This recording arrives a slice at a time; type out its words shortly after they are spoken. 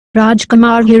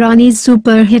Rajkumar Hirani's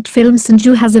super hit film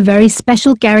Sanju has a very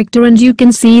special character and you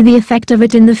can see the effect of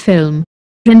it in the film.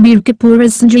 Ranbir Kapoor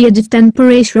as Sanjay Dutt and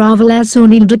Paresh Rawal as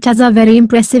Sunil Dutt has a very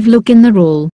impressive look in the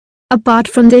role. Apart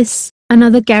from this,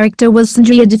 another character was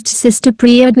Sanjay Dutt's sister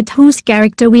Priya Dutt, whose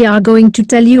character we are going to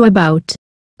tell you about.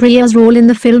 Priya's role in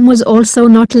the film was also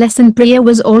not less, and Priya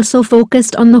was also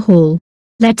focused on the whole.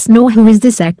 Let's know who is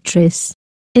this actress.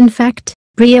 In fact,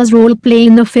 Priya's role play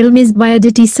in the film is by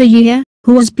Aditi Sayya,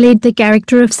 who has played the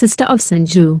character of sister of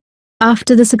Sanju.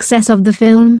 After the success of the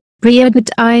film, Priya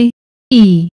Dutt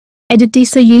i.e. Aditi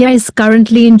Sayya is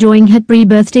currently enjoying her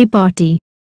pre-birthday party.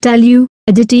 Tell you,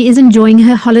 Aditi is enjoying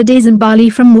her holidays in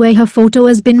Bali, from where her photo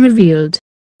has been revealed.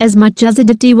 As much as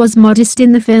Aditi was modest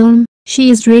in the film, she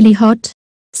is really hot.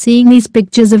 Seeing these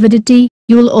pictures of Aditi,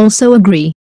 you'll also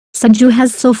agree. Sanju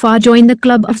has so far joined the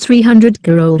club of 300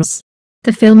 crores.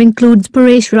 The film includes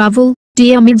Paresh Rawal,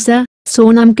 Dia Mirza,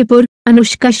 Sonam Kapoor,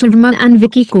 Anushka Sharma and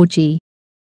Vicky Kochi.